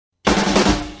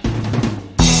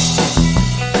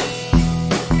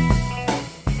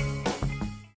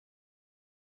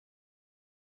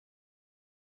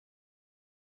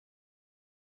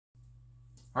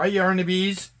Hi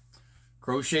Yarnabees,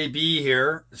 Crochet Bee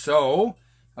here. So,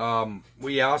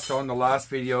 we asked on the last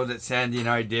video that Sandy and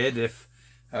I did if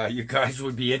you guys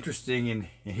would be interested in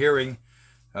hearing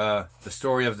the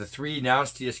story of the 3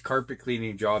 nastiest carpet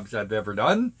cleaning jobs I've ever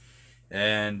done.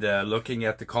 And looking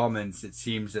at the comments, it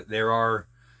seems that there are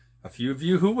a few of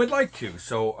you who would like to.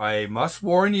 So I must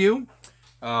warn you,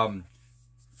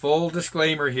 full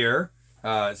disclaimer here,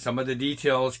 some of the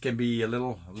details can be a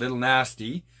little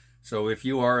nasty. So if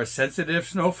you are a sensitive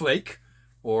snowflake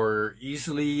or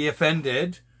easily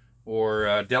offended or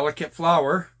a delicate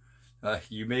flower,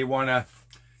 you may want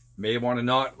to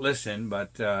not listen.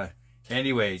 But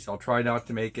anyways, I'll try not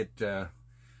to make it,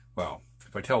 well,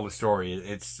 if I tell the story,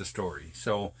 it's the story.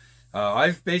 So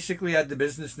I've basically had the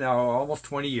business now almost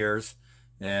 20 years.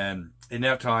 And in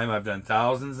that time, I've done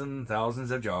thousands and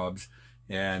thousands of jobs.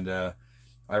 And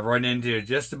I've run into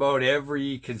just about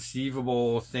every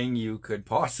conceivable thing you could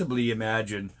possibly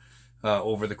imagine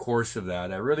over the course of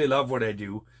that. I really love what I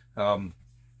do.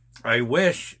 I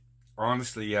wish,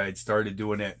 honestly, I'd started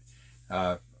doing it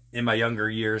in my younger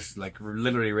years, like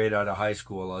literally right out of high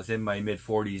school. I was in my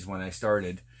mid-40s when I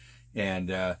started.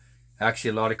 And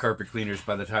actually, a lot of carpet cleaners,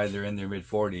 by the time they're in their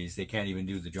mid-40s, they can't even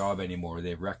do the job anymore.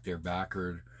 They've wrecked their back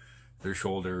or their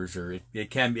shoulders, or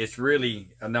it's really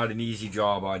not an easy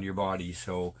job on your body.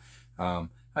 So I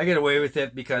get away with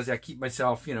it because I keep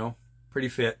myself, pretty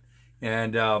fit,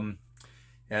 and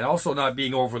also not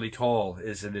being overly tall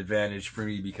is an advantage for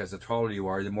me, because the taller you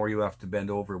are, the more you have to bend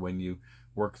over when you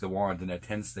work the wand, and that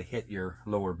tends to hit your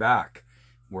lower back,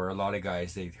 where a lot of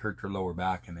guys, they hurt their lower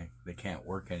back and they can't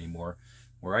work anymore.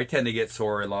 Where I tend to get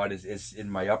sore a lot is in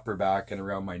my upper back and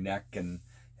around my neck and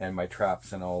my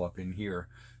traps and all up in here.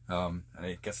 And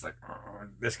it gets like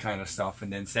this kind of stuff,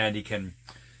 and then Sandy can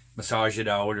massage it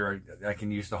out, or I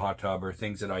can use the hot tub, or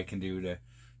things that I can do to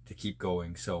keep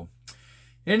going. So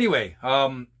anyway,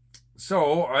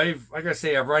 so like I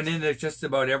say, I've run into just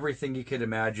about everything you could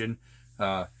imagine.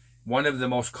 One of the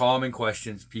most common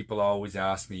questions people always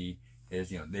ask me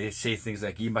is, they say things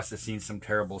like, you must have seen some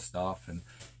terrible stuff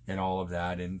and all of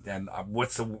that, and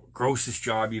what's the grossest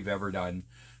job you've ever done?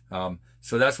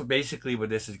 So that's basically what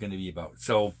this is going to be about.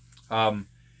 So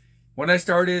when I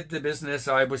started the business,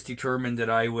 I was determined that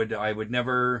I would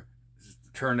never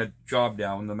turn a job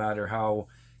down, no matter how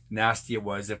nasty it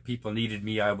was. If people needed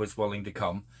me, I was willing to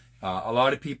come. A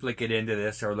lot of people that get into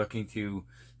this are looking to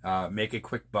make a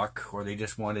quick buck, or they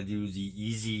just want to do the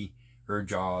easier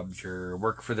jobs, or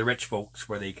work for the rich folks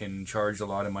where they can charge a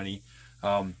lot of money.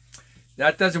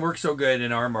 That doesn't work so good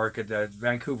in our market.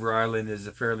 Vancouver Island is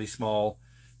a fairly small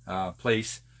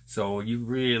place, so you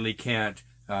really can't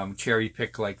cherry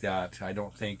pick like that, I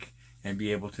don't think, and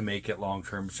be able to make it long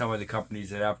term. Some of the companies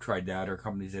that have tried that are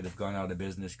companies that have gone out of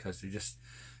business, because they're just,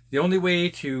 the only way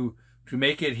to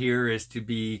make it here is to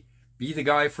be the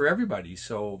guy for everybody.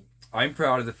 So I'm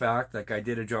proud of the fact, like I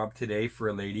did a job today for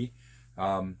a lady.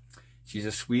 She's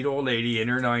a sweet old lady in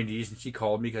her 90s, and she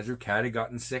called me because her cat had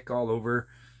gotten sick all over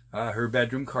her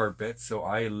bedroom carpet. So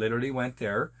I literally went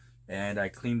there and I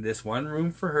cleaned this one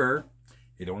room for her.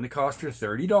 It only cost her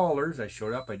 $30. I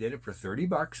showed up, I did it for 30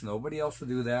 bucks. Nobody else will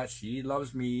do that. She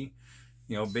loves me,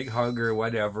 big hug or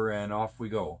whatever, and off we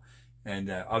go. And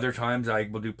other times I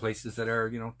will do places that are,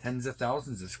 tens of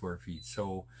thousands of square feet.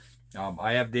 So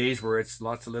I have days where it's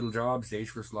lots of little jobs,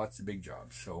 days where it's lots of big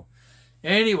jobs. So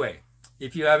anyway,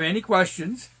 if you have any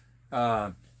questions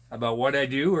about what I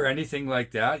do or anything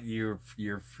like that, you're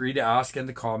free to ask in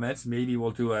the comments. Maybe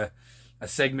we'll do a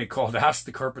segment called Ask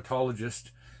the Carpetologist,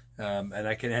 and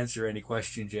I can answer any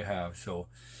questions you have. So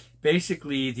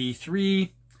basically, the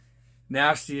 3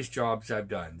 nastiest jobs I've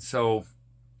done. So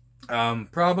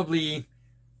probably,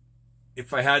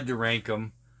 if I had to rank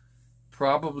them,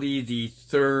 probably the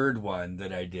third one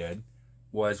that I did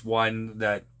was one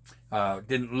that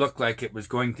didn't look like it was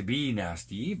going to be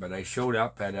nasty, but I showed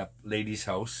up at a lady's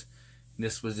house.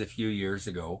 This was a few years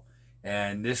ago,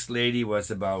 and this lady was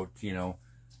about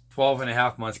 12 and a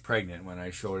half months pregnant when I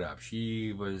showed up.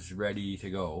 She was ready to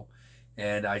go,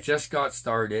 and I just got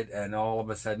started, and all of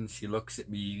a sudden she looks at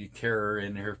me, terror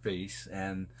in her face,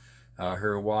 and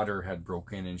her water had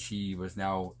broken, and she was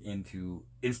now into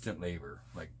instant labor.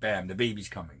 Like, bam, the baby's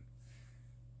coming.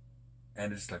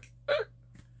 And it's like,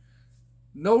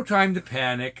 no time to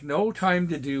panic, no time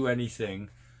to do anything.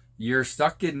 You're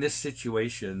stuck in this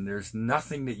situation. There's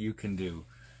nothing that you can do.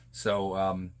 So,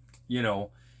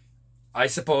 I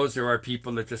suppose there are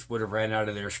people that just would have ran out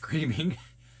of there screaming.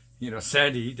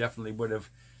 Sandy definitely would have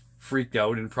freaked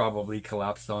out and probably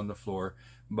collapsed on the floor.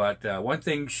 But one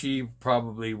thing she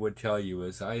probably would tell you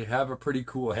is I have a pretty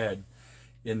cool head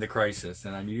in the crisis,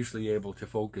 and I'm usually able to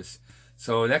focus.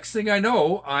 So next thing I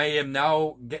know, I am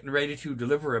now getting ready to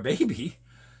deliver a baby.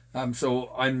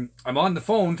 So I'm on the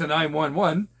phone to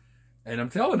 911, and I'm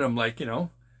telling them, like, you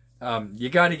know, you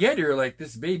got to get here, like,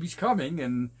 this baby's coming,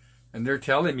 and they're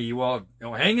telling me, well, you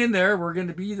know, hang in there, we're going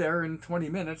to be there in 20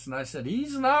 minutes. And I said,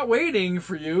 he's not waiting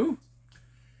for you.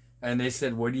 And they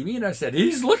said, what do you mean? I said,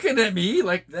 he's looking at me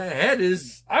like the head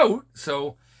is out.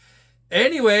 So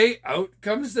anyway, out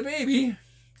comes the baby.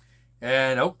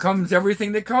 And out comes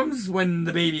everything that comes when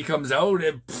the baby comes out,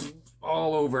 and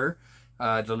all over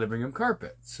the living room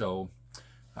carpet. So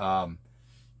by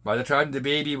the time the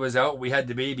baby was out, we had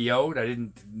the baby out. I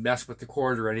didn't mess with the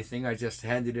cord or anything. I just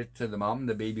handed it to the mom.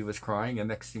 The baby was crying, and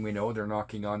next thing we know, they're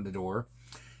knocking on the door.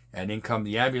 And in come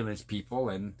the ambulance people,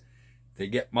 and they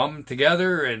get mom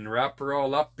together and wrap her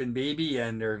all up in baby,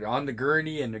 and they're on the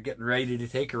gurney, and they're getting ready to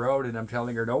take her out. And I'm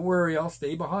telling her, don't worry, I'll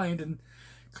stay behind and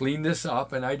clean this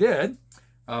up. And I did.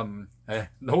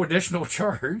 No additional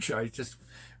charge. I just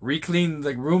re-cleaned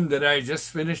the room that I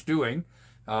just finished doing.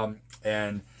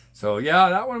 And so, yeah,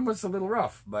 that one was a little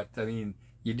rough. But, I mean,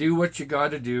 you do what you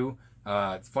got to do.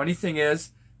 The funny thing is,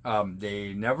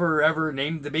 they never, ever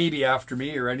named the baby after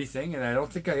me or anything. And I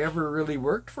don't think I ever really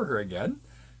worked for her again.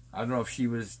 I don't know if she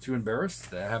was too embarrassed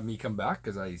to have me come back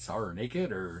because I saw her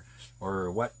naked, or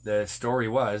what the story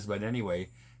was. But anyway,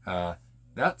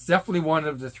 that's definitely one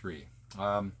of the three.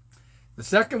 The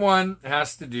second one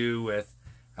has to do with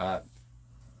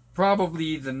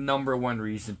probably the #1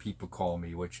 reason people call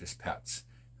me, which is pets.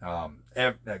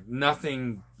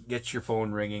 Nothing gets your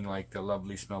phone ringing like the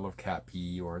lovely smell of cat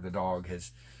pee, or the dog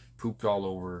has pooped all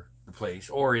over the place.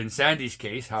 Or in Sandy's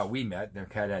case, how we met, their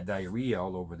cat had diarrhea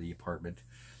all over the apartment.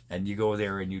 And you go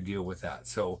there and you deal with that.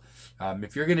 So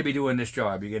if you're going to be doing this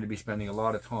job, you're going to be spending a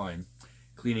lot of time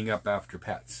cleaning up after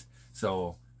pets.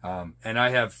 So, and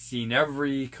I have seen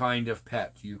every kind of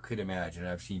pet you could imagine.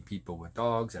 I've seen people with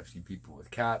dogs. I've seen people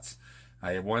with cats.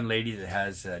 I have one lady that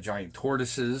has giant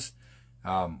tortoises.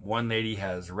 One lady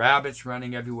has rabbits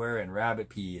running everywhere, and rabbit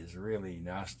pee is really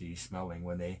nasty smelling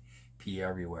when they pee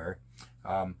everywhere.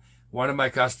 One of my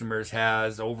customers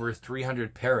has over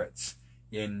 300 parrots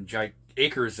in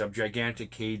acres of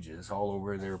gigantic cages all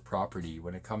over their property.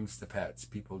 When it comes to pets,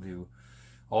 people do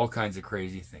all kinds of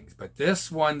crazy things. But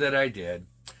this one that I did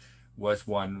was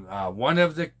one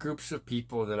of the groups of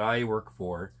people that I work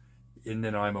for in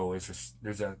Nanaimo.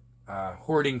 There's a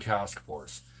hoarding task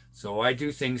force. So I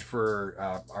do things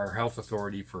for our health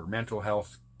authority for mental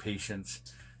health patients,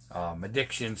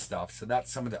 addiction stuff. So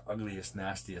that's some of the ugliest,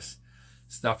 nastiest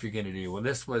stuff you're going to do. Well,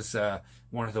 this was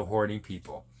one of the hoarding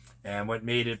people. And what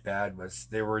made it bad was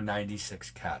there were 96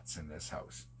 cats in this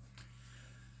house.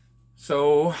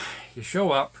 So you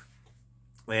show up,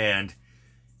 and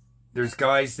there's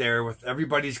guys there with,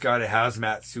 everybody's got a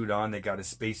hazmat suit on. They got a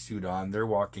space suit on. They're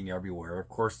walking everywhere. Of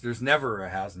course, there's never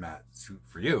a hazmat suit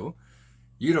for you.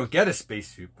 You don't get a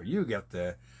space suit, but you get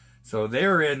the... So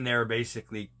they're in there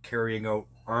basically carrying out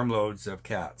armloads of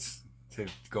cats to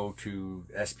go to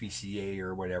SPCA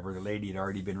or whatever. The lady had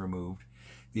already been removed.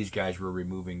 These guys were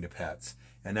removing the pets.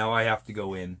 And now I have to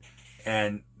go in.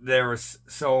 And there was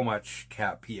so much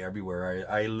cat pee everywhere.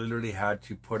 I literally had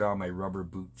to put on my rubber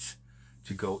boots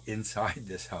to go inside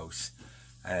this house.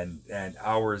 And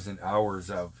hours and hours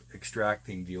of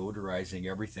extracting, deodorizing,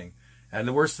 everything. And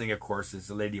the worst thing, of course, is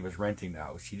the lady was renting the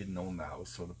house. She didn't own the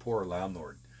house. So the poor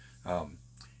landlord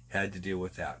had to deal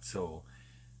with that. So,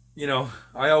 you know,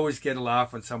 I always get a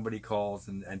laugh when somebody calls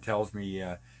and tells me...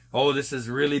 oh, this is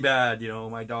really bad, you know,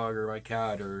 my dog or my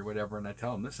cat or whatever. And I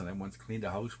tell them, listen, I once cleaned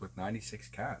a house with 96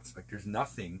 cats. Like, there's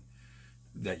nothing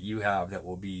that you have that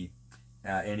will be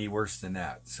any worse than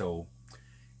that. So,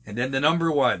 and then the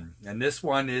 #1, and this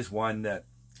one is one that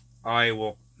I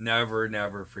will never,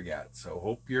 never forget. So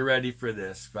hope you're ready for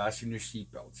this. Fasten your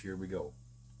seatbelts. Here we go.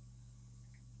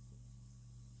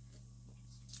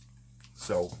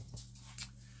 So,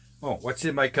 oh, what's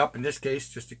in my cup? In this case,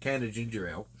 just a can of ginger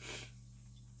ale.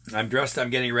 I'm dressed.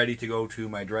 I'm getting ready to go to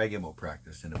my Nanaimo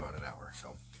practice in about an hour.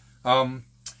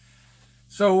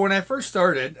 So when I first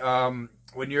started,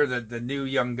 when you're the new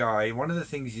young guy, one of the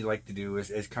things you like to do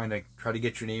is kind of try to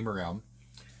get your name around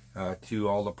to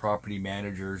all the property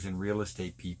managers and real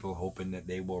estate people, hoping that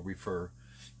they will refer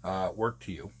work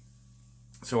to you.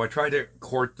 So I try to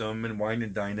court them and wine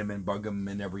and dine them and bug them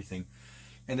and everything.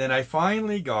 And then I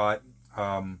finally got...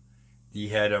 the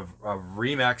head of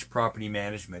Remax Property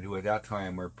Management, who at that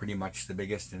time were pretty much the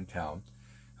biggest in town.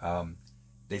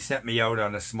 They sent me out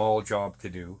on a small job to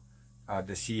do,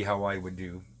 to see how I would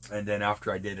do. And then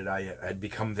after I did it, I had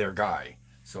become their guy.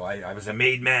 So I was a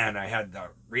made man. I had the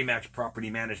Remax Property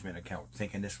Management account,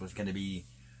 thinking this was going to be,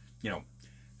 you know,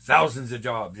 thousands of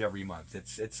jobs every month.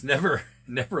 It's never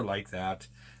like that.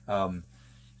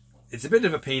 It's a bit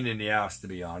of a pain in the ass, to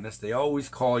be honest. They always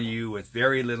call you with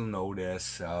very little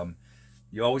notice.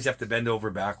 You always have to bend over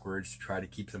backwards to try to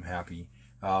keep them happy.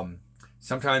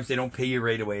 Sometimes they don't pay you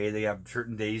right away. They have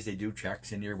certain days they do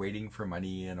checks and you're waiting for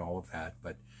money and all of that.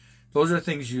 But those are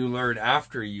things you learn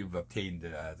after you've obtained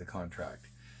the contract.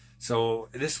 So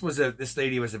this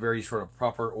lady was a very sort of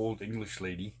proper old English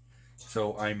lady.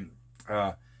 So I'm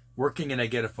working and I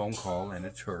get a phone call and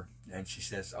it's her. And she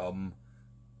says,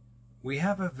 we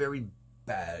have a very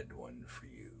bad one for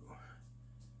you.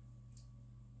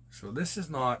 So this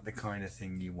is not the kind of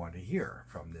thing you want to hear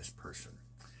from this person.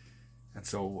 And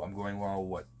so I'm going, well,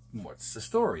 what's the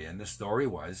story? And the story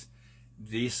was,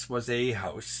 this was a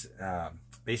house.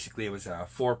 Basically, it was a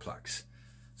fourplex.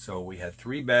 So we had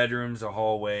 3 bedrooms, a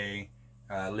hallway,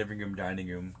 living room, dining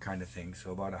room kind of thing.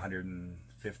 So about $150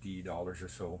 or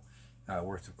so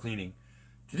worth of cleaning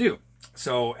to do.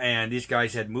 So, and these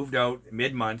guys had moved out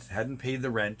mid-month, hadn't paid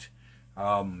the rent,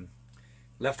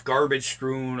 left garbage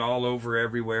strewn all over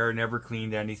everywhere, never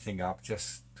cleaned anything up,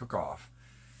 just took off.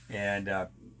 And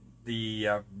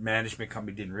the management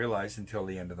company didn't realize until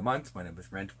the end of the month when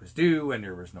rent was due and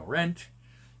there was no rent.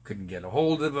 Couldn't get a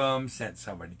hold of them, sent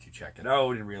somebody to check it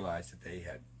out and realized that they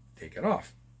had taken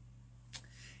off.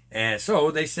 And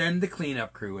so they send the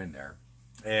cleanup crew in there.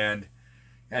 And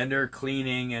they're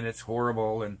cleaning and it's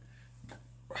horrible and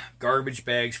garbage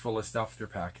bags full of stuff they're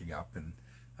packing up. And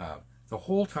the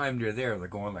whole time they're there, they're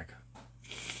going like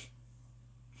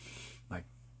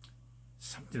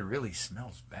something really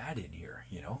smells bad in here,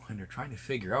 you know, and they're trying to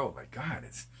figure out, like, God,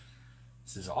 this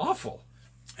is awful.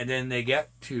 And then they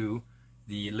get to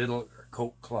the little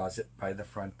coat closet by the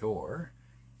front door,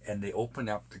 and they open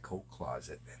up the coat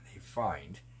closet, and they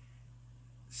find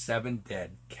 7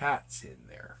 dead cats in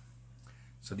there.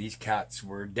 So these cats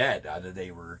were dead. Either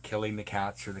they were killing the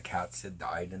cats or the cats had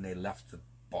died, and they left the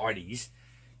bodies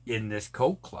in this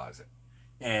coat closet.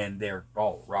 And they're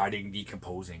all rotting,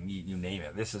 decomposing, you name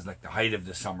it. This is like the height of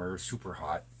the summer, super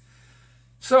hot.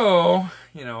 So,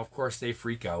 you know, of course they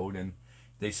freak out and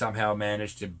they somehow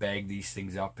manage to bag these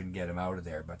things up and get them out of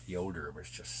there. But the odor was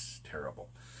just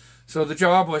terrible. So the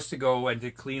job was to go and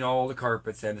to clean all the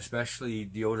carpets and especially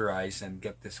deodorize and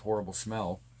get this horrible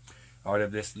smell out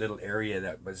of this little area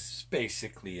that was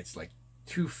basically, it's like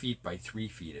 2 feet by 3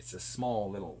 feet. It's a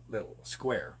small little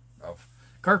square of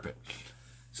carpet.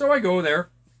 So I go there,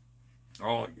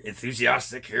 all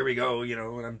enthusiastic, here we go, you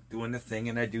know, and I'm doing the thing,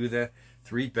 and I do the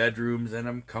 3 bedrooms, and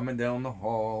I'm coming down the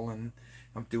hall, and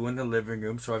I'm doing the living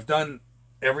room. So I've done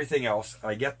everything else.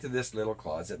 I get to this little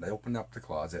closet, and I open up the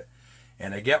closet,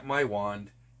 and I get my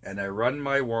wand, and I run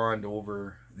my wand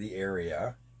over the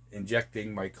area,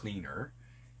 injecting my cleaner,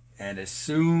 and as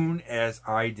soon as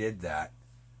I did that,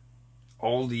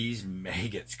 all these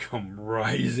maggots come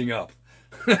rising up.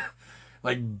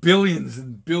 Like billions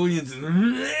and billions,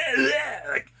 and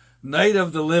like Night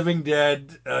of the Living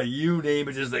Dead, you name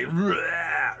it, just like,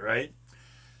 right?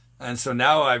 And so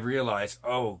now I realize,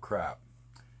 oh crap.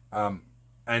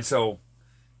 And so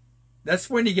that's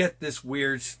when you get this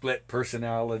weird split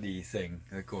personality thing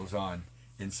that goes on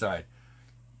inside.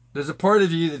 There's a part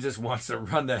of you that just wants to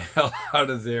run the hell out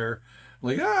of there,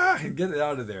 like, and get it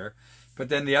out of there. But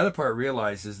then the other part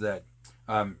realizes that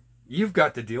you've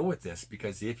got to deal with this,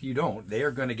 because if you don't, they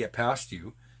are going to get past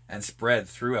you and spread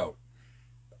throughout.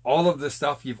 All of the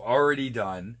stuff you've already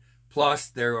done, plus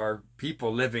there are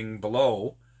people living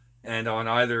below and on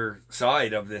either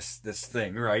side of this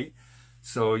thing, right?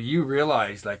 So you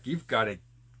realize, like, you've got to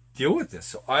deal with this.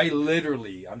 So I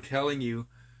literally, I'm telling you,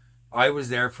 I was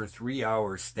there for 3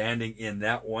 hours standing in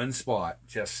that one spot,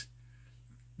 just,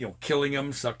 you know, killing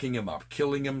them, sucking them up,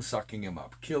 killing them, sucking them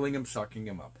up, killing them, sucking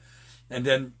them up. And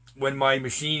then when my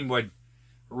machine would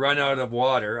run out of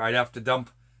water, I'd have to dump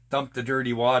the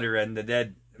dirty water and the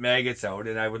dead maggots out,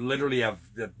 and I would literally have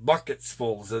the buckets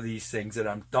full of these things that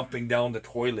I'm dumping down the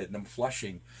toilet and I'm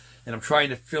flushing, and I'm trying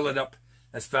to fill it up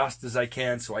as fast as I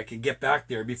can so I can get back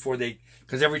there before they,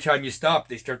 because every time you stop,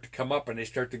 they start to come up and they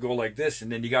start to go like this,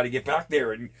 and then you got to get back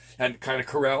there and kind of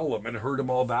corral them and herd them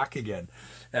all back again.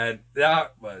 And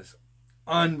that was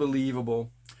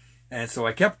unbelievable. And so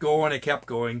I kept going,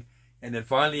 and then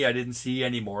finally I didn't see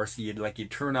anymore. So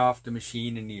you'd turn off the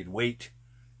machine and you'd wait.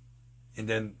 And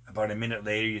then about a minute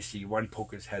later, you see one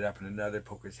poke his head up and another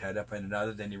poke his head up and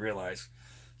another. Then you realize.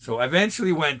 So I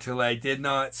eventually went till I did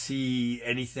not see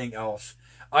anything else.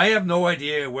 I have no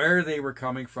idea where they were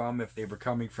coming from, if they were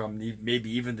coming from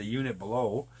maybe even the unit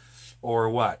below or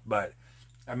what. But,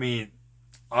 I mean,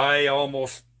 I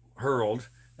almost hurled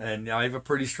And I have a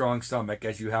pretty strong stomach,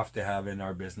 as you have to have in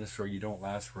our business, or you don't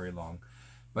last very long.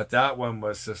 But that one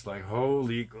was just like,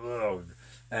 holy glow.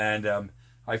 And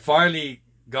I finally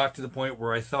got to the point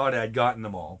where I thought I'd gotten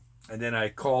them all. And then I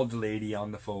called the lady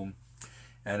on the phone,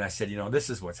 and I said, you know, this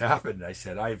is what's happened. I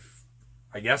said, I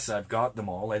guess I've got them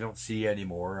all. I don't see any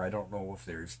more. I don't know if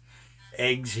there's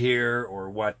eggs here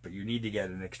or what, but you need to get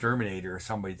an exterminator or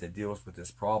somebody that deals with this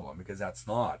problem, because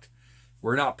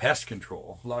we're not pest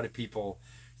control. A lot of people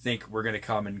think we're going to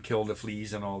come and kill the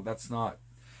fleas and all. That's not.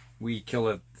 We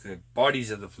kill the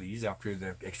bodies of the fleas after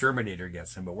the exterminator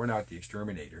gets them, but we're not the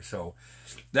exterminator. So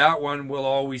that one will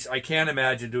always, I can't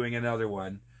imagine doing another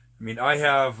one. I mean, I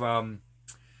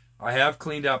have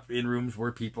cleaned up in rooms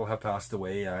where people have passed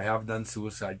away. I have done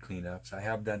suicide cleanups. I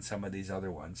have done some of these other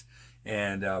ones.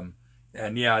 And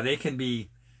yeah, they can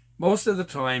be, most of the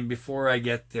time before I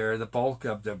get there, the bulk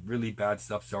of the really bad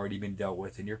stuff's already been dealt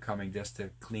with, and you're coming just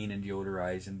to clean and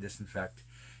deodorize and disinfect.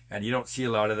 And you don't see a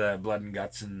lot of the blood and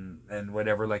guts and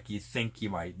whatever like you think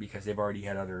you might, because they've already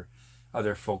had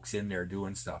other folks in there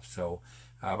doing stuff. So,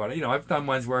 but you know, I've done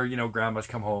ones where, you know, grandma's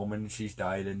come home and she's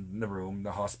died in the room,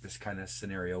 the hospice kind of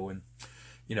scenario, and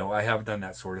you know, I have done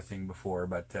that sort of thing before.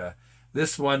 But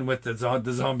this one with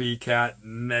the zombie cat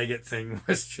maggot thing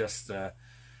was just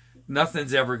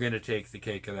nothing's ever going to take the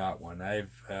cake of that one.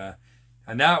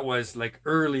 And that was like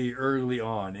early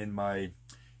on in my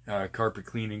carpet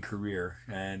cleaning career,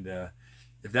 and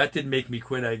if that didn't make me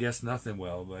quit, I guess nothing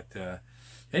will. But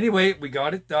anyway, we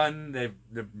got it done.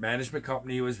 The management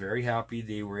company was very happy.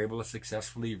 They were able to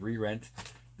successfully re-rent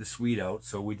the suite out,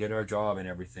 so we did our job and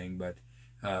everything. But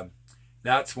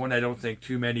that's one I don't think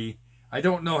too many, I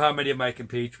don't know how many of my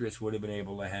compatriots would have been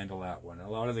able to handle that one. A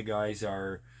lot of the guys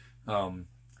are,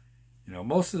 you know,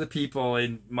 most of the people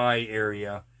in my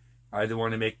area either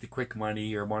want to make the quick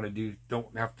money or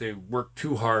don't have to work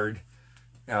too hard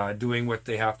doing what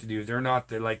they have to do.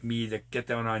 They're like me, that get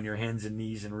down on your hands and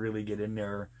knees and really get in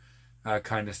there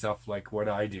kind of stuff like what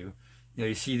I do. You know,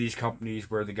 you see these companies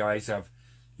where the guys have,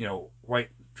 you know,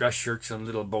 white dress shirts and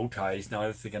little bow ties. Now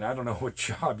I'm thinking, I don't know what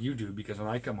job you do, because when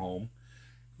I come home,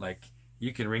 like,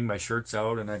 you can wring my shirts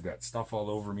out and I've got stuff all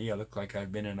over me. I look like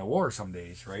I've been in a war some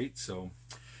days, right? So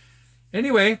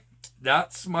anyway,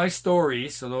 that's my story.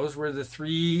 So those were the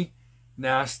 3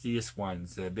 nastiest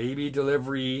ones: the baby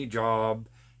delivery job,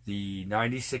 the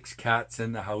 96 cats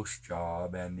in the house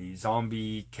job, and the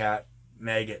zombie cat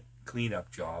maggot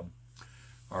cleanup job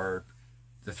are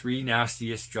the 3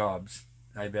 nastiest jobs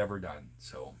I've ever done.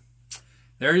 So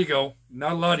there you go.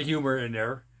 Not a lot of humor in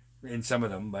there in some of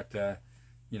them, but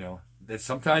you know,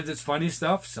 sometimes it's funny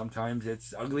stuff, sometimes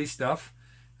it's ugly stuff.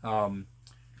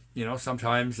 You know,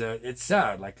 sometimes it's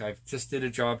sad. Like, I just did a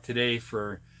job today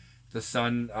for the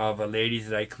son of a lady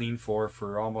that I cleaned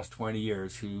for almost 20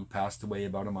 years, who passed away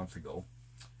about a month ago.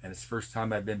 And it's the first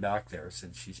time I've been back there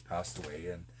since she's passed away.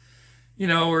 And, you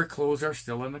know, her clothes are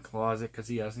still in the closet because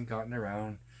he hasn't gotten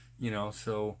around, you know,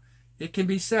 so it can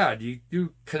be sad. You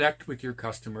do connect with your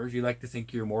customers. You like to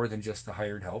think you're more than just a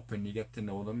hired help, and you get to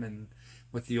know them. And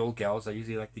with the old gals, I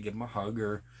usually like to give them a hug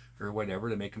or whatever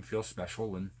to make them feel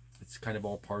special, and it's kind of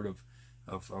all part of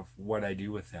what I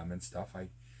do with them and stuff. I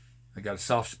got a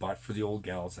soft spot for the old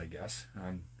gals, I guess.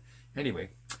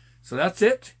 Anyway, so that's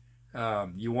it.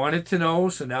 You wanted to know,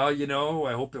 so now you know.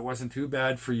 I hope it wasn't too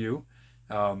bad for you.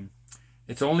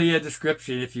 It's only a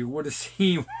description. If you would have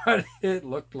seen what it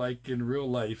looked like in real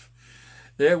life,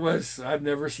 I've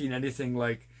never seen anything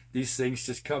like these things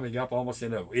just coming up almost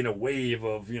in a wave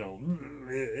of, you know,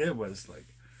 it was like,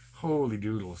 holy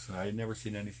doodles. I had never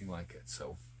seen anything like it.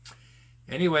 So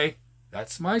anyway,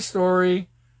 that's my story.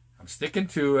 I'm sticking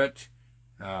to it.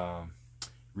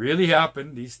 Really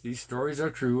happened. These stories are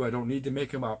true. I don't need to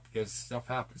make them up, because stuff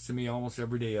happens to me almost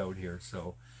every day out here.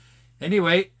 So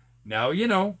anyway, now you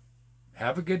know.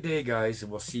 Have a good day, guys,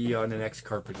 and we'll see you on the next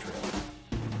carpet trail.